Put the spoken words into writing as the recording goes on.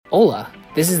Hola,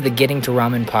 this is the Getting to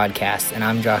Ramen podcast, and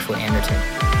I'm Joshua Anderton.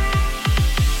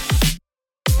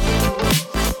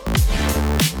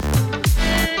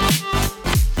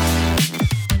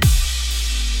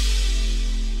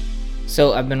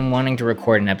 So I've been wanting to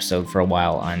record an episode for a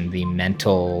while on the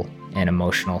mental and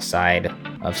emotional side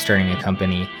of starting a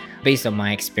company based on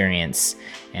my experience,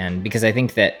 and because I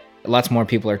think that lots more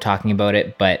people are talking about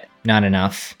it, but not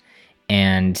enough,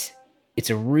 and it's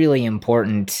a really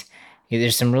important...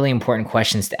 There's some really important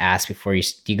questions to ask before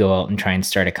you go out and try and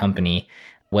start a company,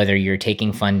 whether you're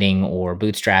taking funding or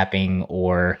bootstrapping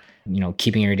or,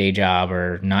 keeping your day job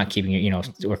or not keeping your,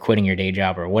 or quitting your day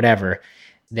job or whatever.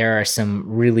 There are some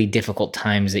really difficult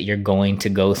times that you're going to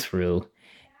go through,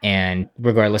 and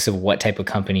regardless of what type of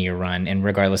company you run and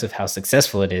regardless of how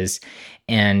successful it is,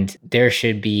 and there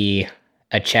should be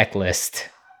a checklist,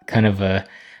 kind of a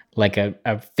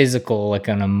physical, like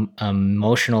an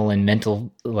emotional and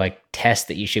mental test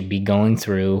that you should be going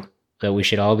through, that we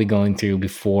should all be going through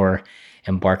before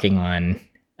embarking on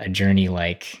a journey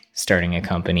like starting a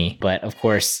company. But of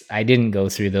course, I didn't go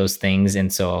through those things,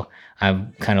 and so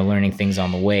I'm kind of learning things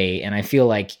on the way. And I feel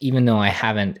like even though I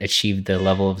haven't achieved the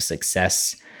level of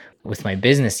success with my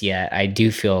business yet, I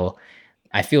feel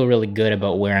really good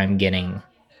about where I'm getting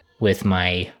with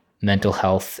my mental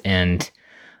health and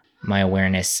my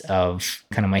awareness of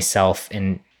kind of myself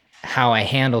and how I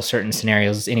handle certain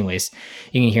scenarios. Anyways,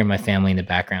 you can hear my family in the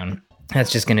background.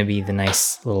 That's just going to be the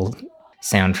nice little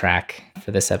soundtrack for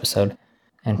this episode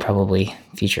and probably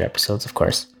future episodes, of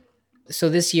course. So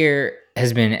this year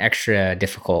has been extra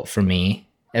difficult for me.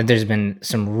 There's been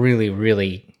some really,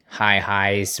 really high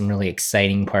highs, some really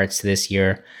exciting parts to this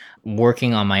year.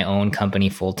 Working on my own company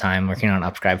full-time, working on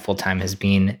Upscribe full-time has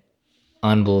been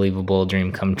unbelievable,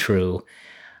 dream come true.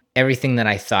 Everything that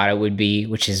I thought it would be,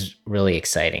 which is really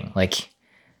exciting. Like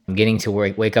I'm getting to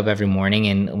wake up every morning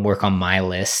and work on my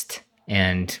list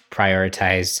and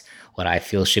prioritize what I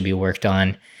feel should be worked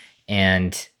on,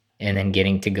 and then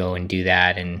getting to go and do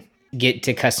that and get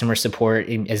to customer support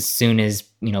as soon as,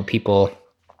 people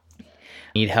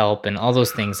need help and all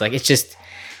those things. Like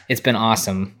it's been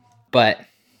awesome. But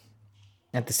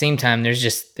at the same time, there's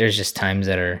just times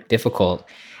that are difficult.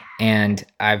 And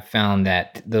I've found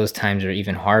that those times are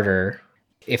even harder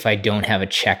if I don't have a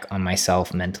check on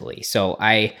myself mentally. So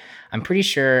I'm pretty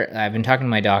sure I've been talking to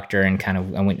my doctor and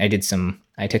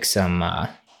I took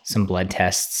some blood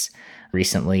tests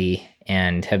recently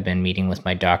and have been meeting with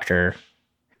my doctor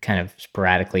kind of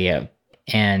sporadically.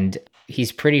 And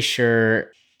he's pretty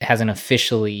sure, hasn't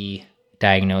officially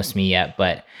diagnosed me yet,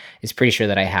 but is pretty sure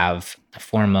that I have a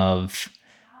form of,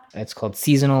 it's called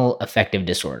seasonal affective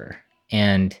disorder.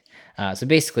 And so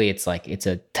basically it's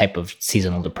a type of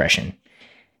seasonal depression.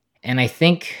 And I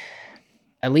think,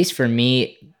 at least for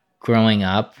me, growing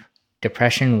up,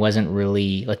 depression wasn't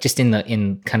really just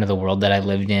in kind of the world that I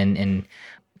lived in and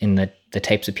in the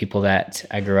types of people that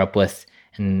I grew up with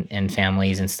and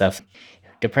families and stuff.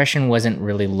 Depression wasn't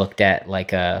really looked at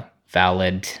like a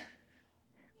valid,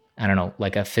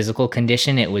 like a physical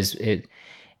condition. It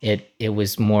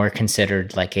was more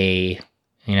considered like a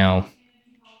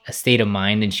state of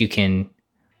mind that you can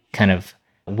kind of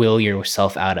will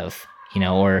yourself out of,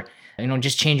 or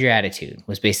just change your attitude,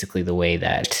 was basically the way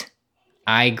that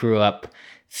I grew up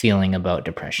feeling about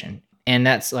depression. And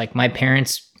that's like my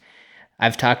parents,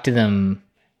 I've talked to them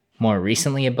more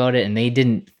recently about it, and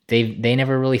they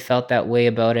never really felt that way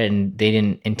about it, and they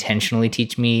didn't intentionally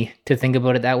teach me to think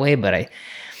about it that way. But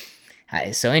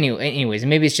anyways,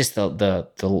 maybe it's just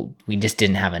the we just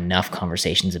didn't have enough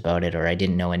conversations about it, or I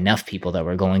didn't know enough people that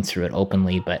were going through it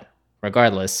openly. But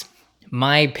regardless,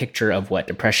 my picture of what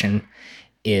depression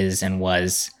is and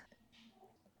was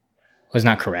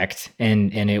not correct,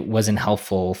 and it wasn't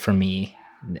helpful for me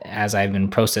as I've been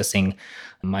processing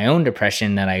my own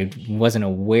depression that I wasn't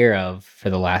aware of for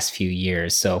the last few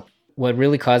years. So what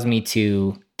really caused me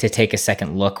to take a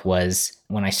second look was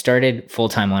when I started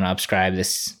full-time on Upscribe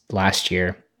this last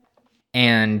year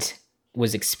and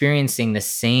was experiencing the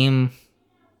same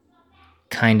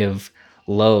kind of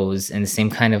lows and the same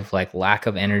kind of lack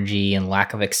of energy and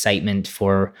lack of excitement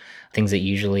for things that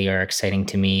usually are exciting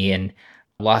to me, and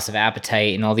loss of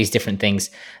appetite and all these different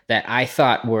things that I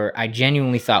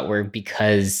genuinely thought were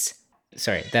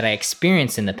that I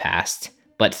experienced in the past,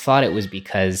 but thought it was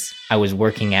because I was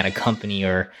working at a company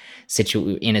or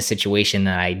in a situation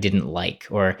that I didn't like,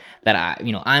 or that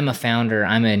I'm a founder,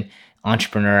 I'm an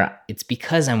entrepreneur. It's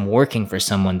because I'm working for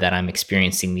someone that I'm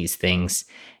experiencing these things.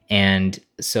 And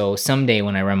so someday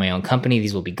when I run my own company,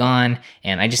 these will be gone,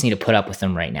 and I just need to put up with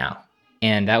them right now.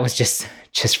 And that was just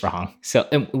wrong. So,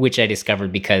 which I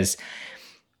discovered because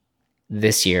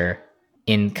this year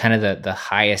in kind of the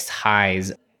highest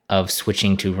highs of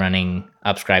switching to running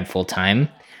Upscribe full time,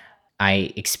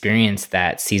 I experienced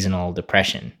that seasonal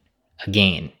depression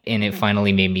again. And it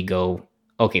finally made me go,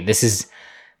 okay, this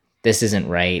isn't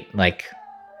right. Like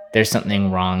there's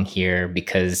something wrong here,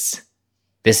 because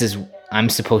I'm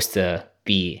supposed to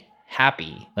be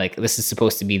happy. Like this is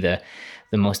supposed to be the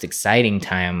most exciting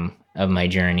time of my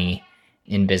journey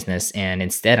in business. And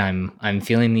instead I'm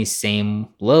feeling these same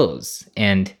lows.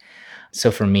 And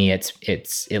so for me, it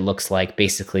looks like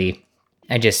basically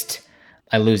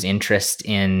I lose interest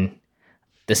in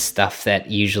the stuff that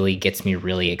usually gets me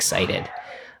really excited.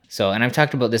 So, and I've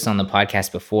talked about this on the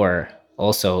podcast before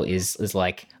also, is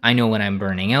like, I know when I'm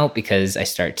burning out because I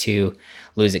start to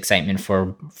lose excitement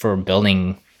for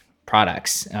building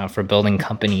products, for building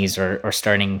companies, or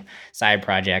starting side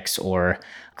projects, or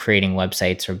creating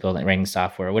websites, or writing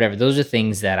software, or whatever. Those are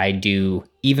things that I do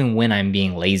even when I'm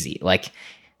being lazy. Like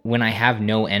when I have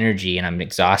no energy and I'm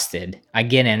exhausted, I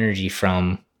get energy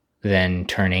from then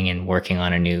turning and working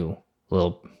on a new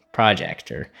little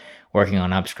project, or working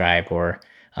on Upscribe, or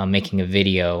making a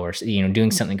video, or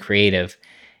doing something creative.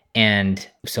 And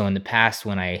so in the past,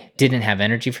 when I didn't have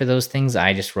energy for those things,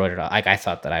 I just wrote it off. Like I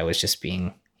thought that I was just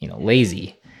being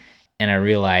lazy. And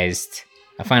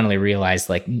I finally realized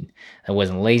like it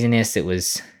wasn't laziness, it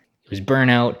was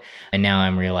burnout. And now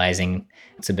I'm realizing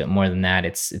it's a bit more than that.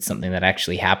 It's something that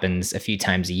actually happens a few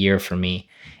times a year for me,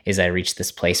 is I reach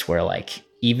this place where like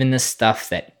even the stuff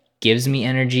that gives me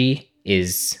energy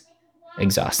is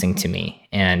exhausting to me.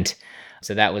 And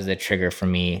so that was the trigger for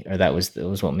me, or that was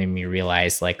what made me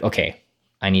realize like, okay,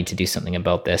 I need to do something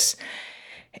about this.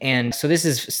 And so this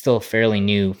is still fairly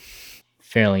new,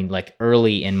 fairly like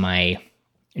early in my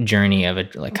journey of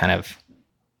it, like kind of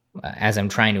as I'm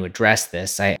trying to address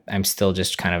this, I'm still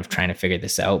just kind of trying to figure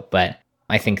this out. But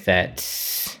I thought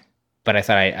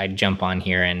I'd jump on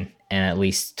here and at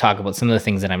least talk about some of the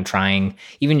things that I'm trying,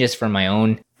 even just for my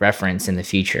own reference in the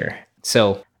future.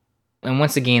 So, and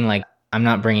once again, like I'm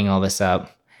not bringing all this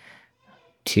up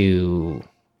to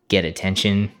get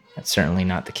attention. That's certainly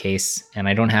not the case. And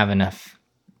I don't have enough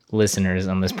listeners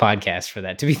on this podcast for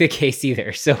that to be the case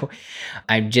either. So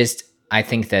I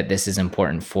think that this is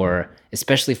important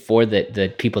especially for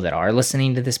the people that are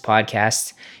listening to this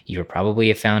podcast. You're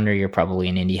probably a founder, you're probably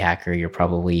an indie hacker, you're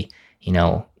probably,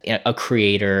 a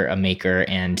creator, a maker,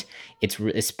 and it's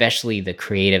especially the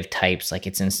creative types. Like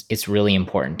it's really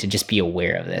important to just be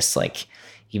aware of this. Like,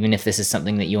 even if this is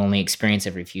something that you only experience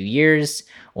every few years,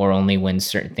 or only when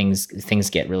certain things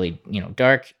get really,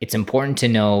 dark, it's important to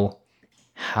know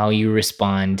how you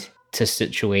respond to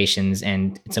situations.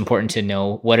 And it's important to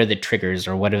know what are the triggers,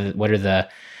 or what are the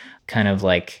kind of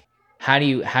like, how do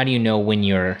you know when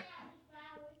you're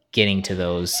getting to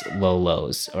those low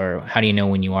lows, or how do you know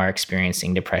when you are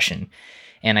experiencing depression?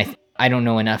 And I don't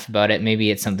know enough about it.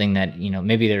 Maybe it's something that,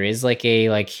 maybe there is like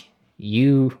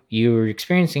you're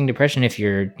experiencing depression if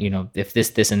you're, if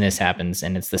this and this happens,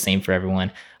 and it's the same for everyone.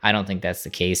 I don't think that's the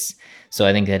case. So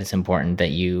I think that it's important that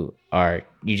you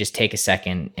just take a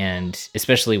second, and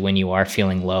especially when you are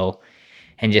feeling low,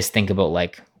 and just think about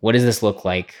like, what does this look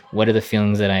like? What are the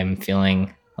feelings that I'm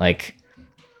feeling like,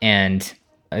 and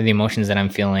the emotions that I'm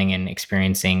feeling and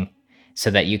experiencing,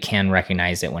 so that you can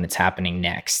recognize it when it's happening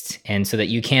next, and so that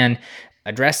you can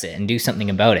address it and do something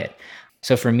about it.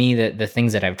 So for me, the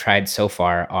things that I've tried so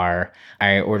far are,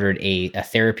 I ordered a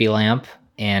therapy lamp,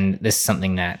 and this is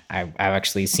something that I've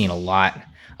actually seen a lot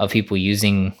of people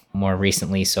using more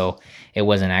recently. So it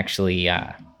wasn't actually,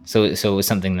 so it was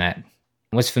something that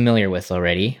I was familiar with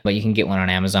already, but you can get one on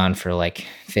Amazon for like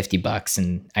 $50,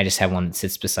 and I just have one that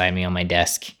sits beside me on my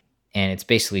desk, and it's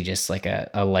basically just like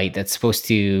a light that's supposed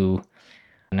to,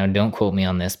 now don't quote me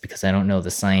on this because I don't know the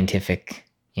scientific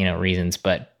reasons,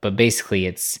 but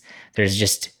basically there's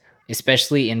just,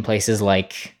 especially in places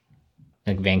like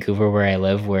Vancouver where I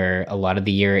live, where a lot of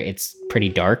the year it's pretty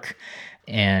dark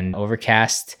and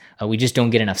overcast, we just don't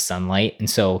get enough sunlight. And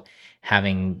so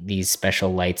having these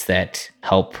special lights that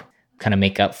help kind of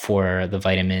make up for the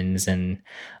vitamins and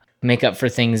make up for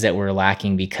things that we're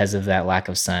lacking because of that lack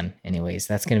of sun. Anyways,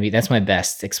 that's my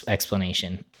best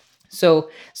explanation. So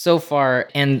far,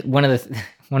 and one of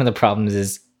the problems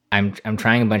is I'm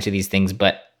trying a bunch of these things,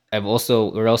 but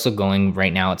we're also going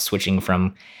right now. It's switching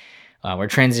from, we're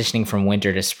transitioning from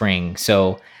winter to spring.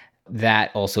 So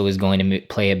that also is going to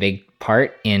play a big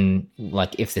part in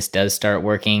like, if this does start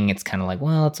working, it's kind of like,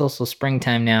 well, it's also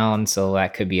springtime now. And so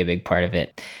that could be a big part of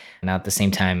it. Now at the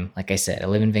same time, like I said, I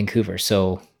live in Vancouver,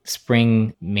 so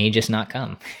spring may just not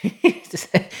come.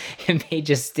 It may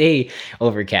just stay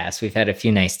overcast. We've had a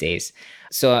few nice days.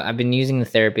 So I've been using the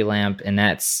therapy lamp, and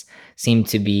that's seemed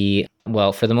to be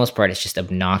Well, for the most part, it's just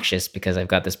obnoxious because I've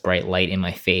got this bright light in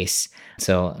my face.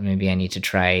 So maybe I need to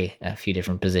try a few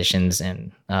different positions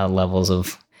and levels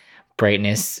of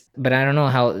brightness. But I don't know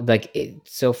how,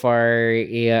 so far,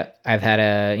 yeah, I've had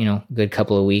a, good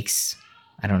couple of weeks.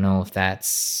 I don't know if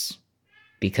that's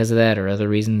because of that or other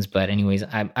reasons. But anyways,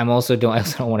 I also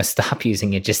don't want to stop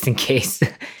using it just in case.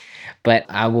 But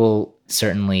I will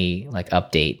certainly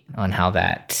update on how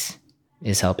that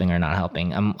is helping or not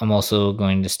helping. I'm also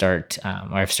going to start,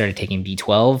 or I've started taking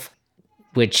B12,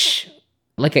 which,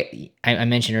 I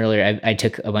mentioned earlier, I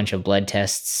took a bunch of blood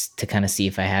tests to kind of see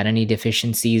if I had any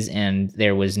deficiencies, and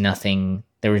there was nothing.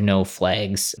 There were no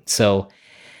flags. So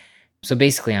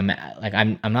basically, I'm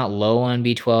not low on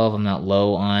B12. I'm not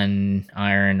low on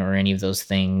iron or any of those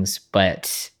things,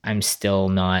 but I'm still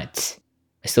not.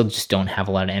 I still just don't have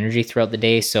a lot of energy throughout the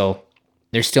day. So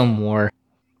there's still more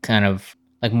kind of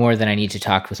more that I need to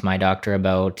talk with my doctor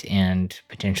about, and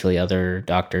potentially other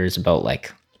doctors about,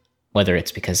 whether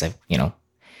it's because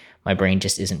my brain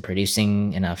just isn't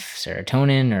producing enough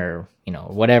serotonin or,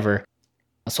 whatever.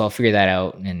 So I'll figure that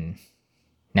out. And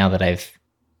now that I've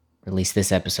released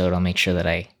this episode, I'll make sure that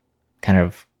I kind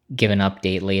of give an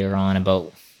update later on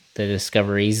about the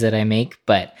discoveries that I make.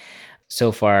 But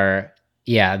so far,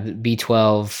 yeah, the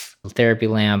B12 therapy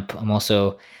lamp. I'm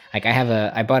also I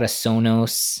bought a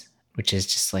Sonos, which is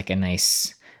just a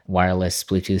nice wireless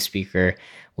Bluetooth speaker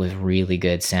with really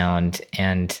good sound.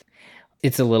 And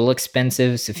it's a little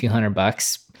expensive. It's a few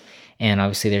 $100. And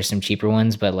obviously there's some cheaper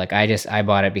ones, but I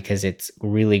bought it because it's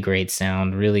really great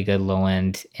sound, really good low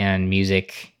end, and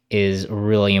music is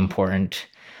really important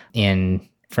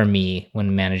for me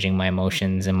when managing my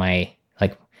emotions and my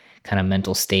kind of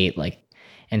mental state.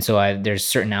 And so there's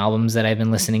certain albums that I've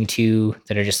been listening to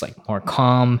that are just more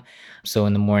calm. So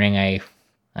in the morning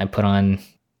I put on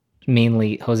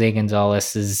mainly Jose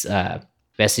Gonzalez's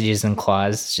Vestiges and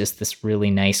Claws. It's just this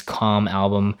really nice calm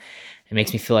album. It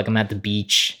makes me feel like I'm at the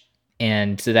beach.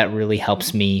 And so that really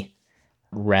helps me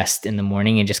rest in the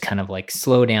morning and just kind of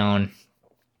slow down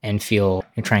and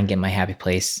try and get my happy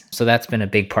place. So that's been a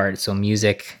big part. So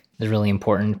music is really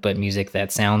important, but music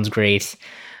that sounds great.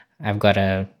 I've got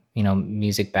a,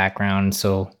 music background.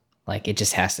 So it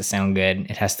just has to sound good.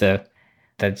 It has to,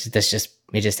 it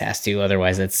just has to.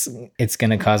 Otherwise it's going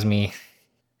to cause me,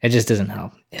 it just doesn't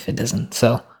help if it doesn't.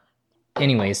 So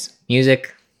anyways,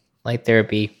 music, light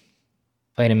therapy,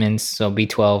 vitamins. So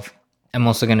B12. I'm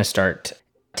also going to start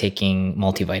taking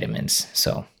multivitamins.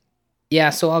 So yeah,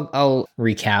 so I'll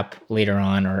recap later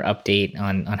on or update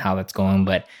on how that's going.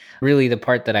 But really the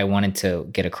part that I wanted to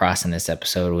get across in this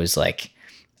episode was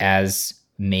as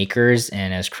makers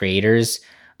and as creators,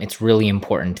 it's really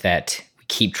important that we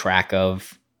keep track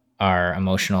of our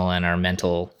emotional and our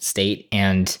mental state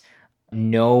and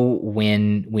know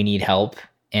when we need help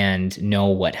and know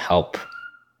what help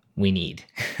we need.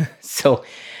 So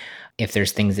if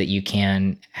there's things that you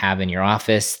can have in your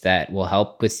office that will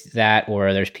help with that,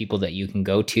 or there's people that you can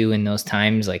go to in those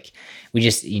times,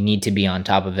 you need to be on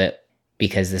top of it,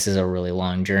 because this is a really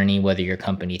long journey. Whether your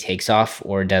company takes off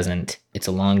or doesn't, it's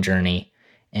a long journey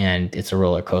and it's a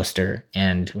roller coaster,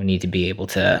 and we need to be able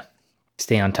to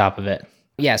stay on top of it.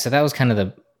 Yeah, so that was kind of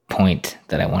the point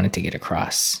that I wanted to get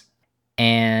across.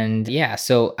 And yeah,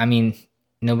 so I mean,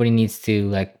 nobody needs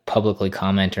to publicly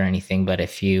comment or anything, but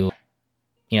if you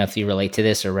relate to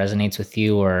this or resonates with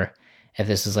you, or if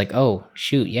this is oh,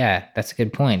 shoot, yeah, that's a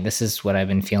good point. This is what I've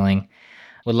been feeling.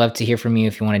 Would love to hear from you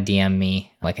if you want to DM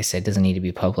me. Like I said, it doesn't need to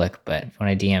be public, but if you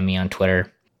want to DM me on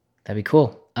Twitter, that'd be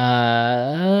cool.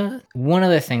 One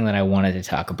other thing that I wanted to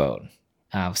talk about,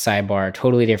 sidebar,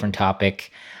 totally different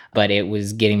topic, but it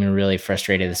was getting me really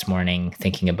frustrated this morning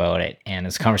thinking about it. And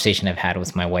it's a conversation I've had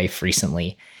with my wife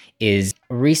recently.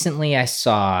 Recently I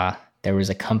saw there was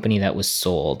a company that was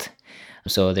sold.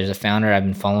 So there's a founder, I've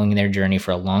been following their journey for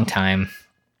a long time,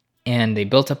 and they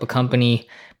built up a company,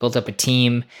 built up a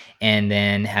team, and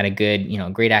then had a good,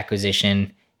 great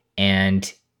acquisition.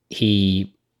 And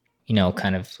he,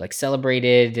 kind of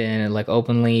celebrated and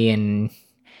openly and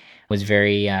was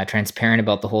very transparent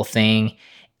about the whole thing.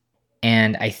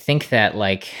 And I think that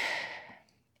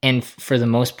and for the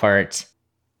most part,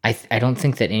 I don't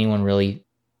think that anyone really,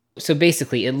 so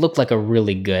basically it looked like a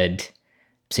really good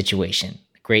situation.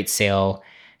 Great sale,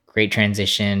 great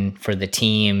transition for the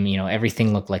team.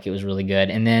 Everything looked like it was really good.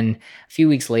 And then a few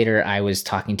weeks later, I was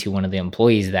talking to one of the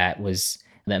employees that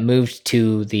moved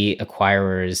to the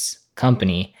acquirer's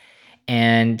company.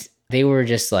 And they were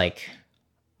just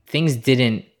things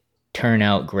didn't turn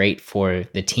out great for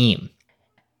the team.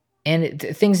 And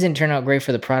things didn't turn out great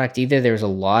for the product either. There was a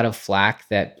lot of flack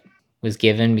that was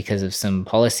given because of some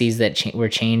policies that were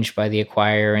changed by the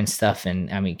acquirer and stuff.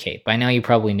 And I mean, okay, by now you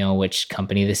probably know which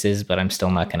company this is, but I'm still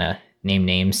not going to name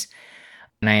names.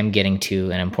 And I am getting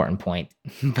to an important point.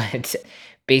 But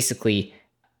basically,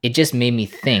 it just made me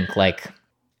think like,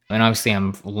 and obviously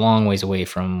I'm a long ways away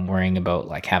from worrying about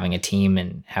like having a team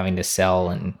and having to sell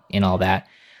and all that.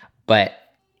 But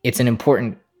it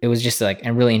was just like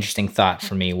a really interesting thought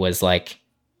for me was like,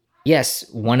 yes,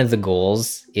 one of the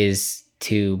goals is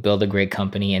to build a great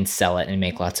company and sell it and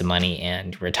make lots of money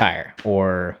and retire,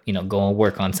 or, go and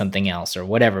work on something else or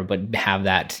whatever, but have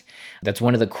that. That's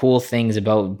one of the cool things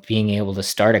about being able to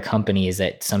start a company, is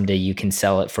that someday you can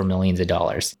sell it for millions of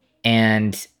dollars.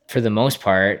 And for the most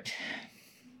part,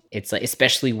 it's like,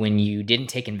 especially when you didn't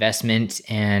take investment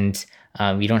and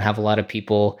you don't have a lot of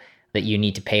people that you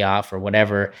need to pay off or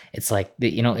whatever, it's like,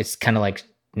 it's kind of like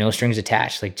no strings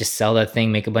attached. Like, just sell that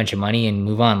thing, make a bunch of money and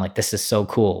move on. Like, this is so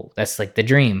cool. That's like the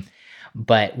dream.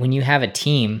 But when you have a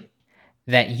team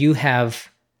that you have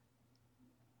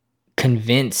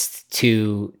convinced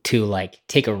to like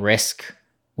take a risk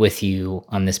with you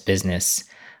on this business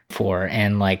for,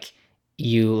 and like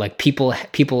you, like people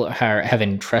have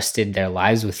entrusted their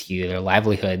lives with you, their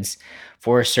livelihoods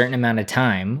for a certain amount of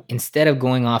time, instead of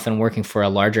going off and working for a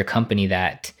larger company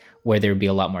where there'd be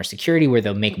a lot more security, where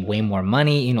they'll make way more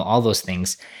money, all those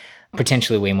things,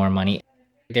 potentially way more money.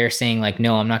 They're saying like,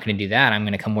 no, I'm not going to do that. I'm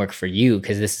going to come work for you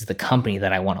because this is the company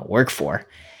that I want to work for.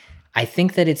 I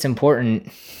think that it's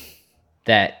important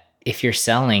that if you're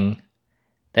selling,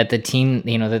 that the team,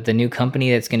 that the new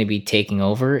company that's going to be taking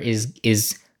over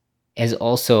has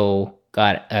also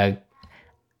got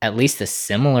at least a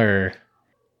similar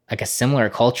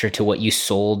culture to what you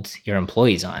sold your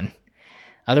employees on.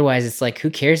 Otherwise, it's like, who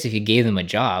cares if you gave them a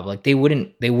job? Like, they would have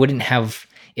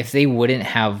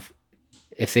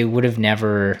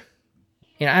never,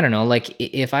 I don't know, like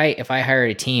if I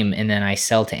hired a team and then I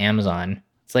sell to Amazon,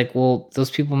 it's like, well, those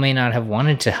people may not have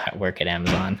wanted to work at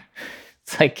Amazon.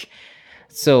 It's like,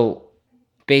 so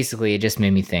basically it just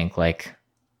made me think like,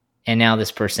 and now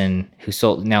the person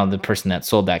that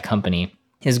sold that company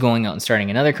is going out and starting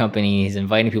another company. He's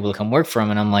inviting people to come work for him.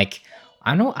 And I'm like,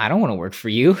 I don't want to work for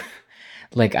you.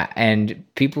 Like, and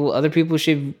other people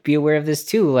should be aware of this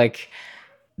too. Like,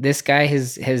 this guy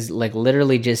has like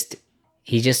literally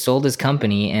he just sold his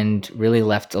company and really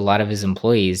left a lot of his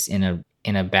employees in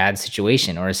a bad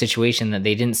situation, or a situation that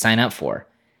they didn't sign up for.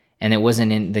 And that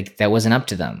wasn't up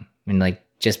to them. I mean, like,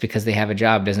 just because they have a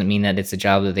job doesn't mean that it's a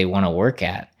job that they want to work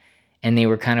at. And they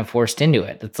were kind of forced into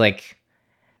it. It's like,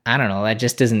 I don't know, that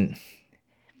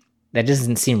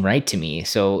doesn't seem right to me.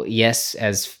 So yes,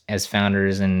 as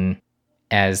founders and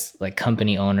as like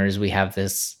company owners, we have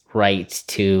this right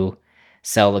to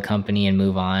sell the company and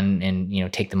move on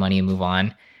and, take the money and move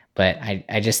on. But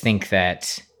I just think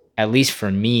that, at least for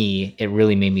me, it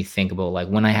really made me think about like,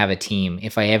 when I have a team,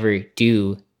 if I ever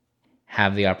do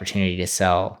have the opportunity to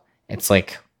sell, it's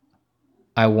like,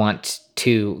 I want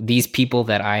these people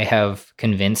that I have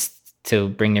convinced to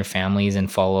bring their families and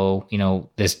follow,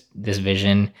 this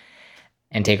vision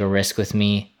and take a risk with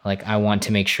me. Like, I want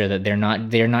to make sure that they're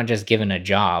not just given a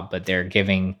job, but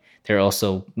they're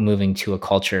also moving to a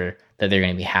culture that they're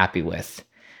going to be happy with,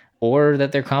 or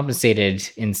that they're compensated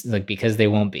because they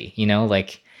won't be,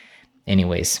 like,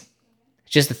 anyways,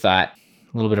 just a thought,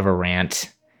 a little bit of a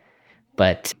rant,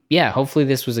 but yeah, hopefully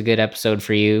this was a good episode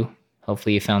for you.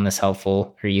 Hopefully you found this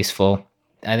helpful or useful.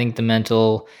 I think the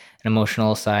mental and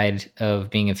emotional side of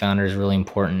being a founder is really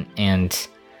important,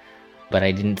 but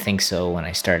I didn't think so when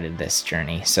I started this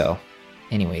journey. So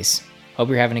anyways, hope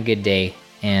you're having a good day,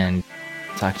 and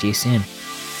talk to you soon.